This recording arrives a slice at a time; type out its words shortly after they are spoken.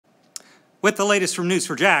With the latest from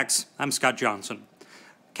News4JAX, I'm Scott Johnson.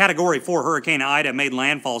 Category 4 Hurricane Ida made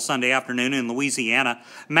landfall Sunday afternoon in Louisiana.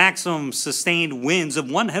 Maximum sustained winds of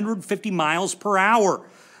 150 miles per hour.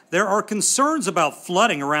 There are concerns about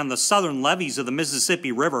flooding around the southern levees of the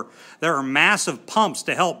Mississippi River. There are massive pumps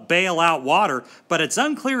to help bail out water, but it's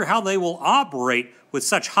unclear how they will operate with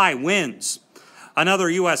such high winds. Another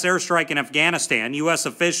U.S. airstrike in Afghanistan. U.S.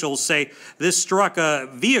 officials say this struck a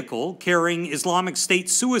vehicle carrying Islamic State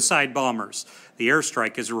suicide bombers. The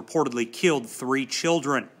airstrike has reportedly killed 3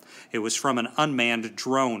 children. It was from an unmanned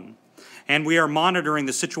drone. And we are monitoring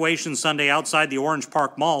the situation Sunday outside the Orange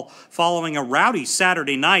Park Mall following a rowdy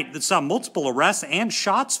Saturday night that saw multiple arrests and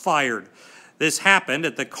shots fired. This happened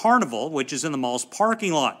at the Carnival, which is in the mall's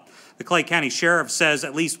parking lot. The Clay County Sheriff says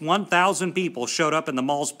at least 1,000 people showed up in the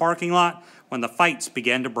mall's parking lot when the fights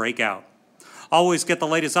began to break out. Always get the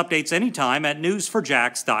latest updates anytime at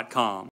news4jax.com.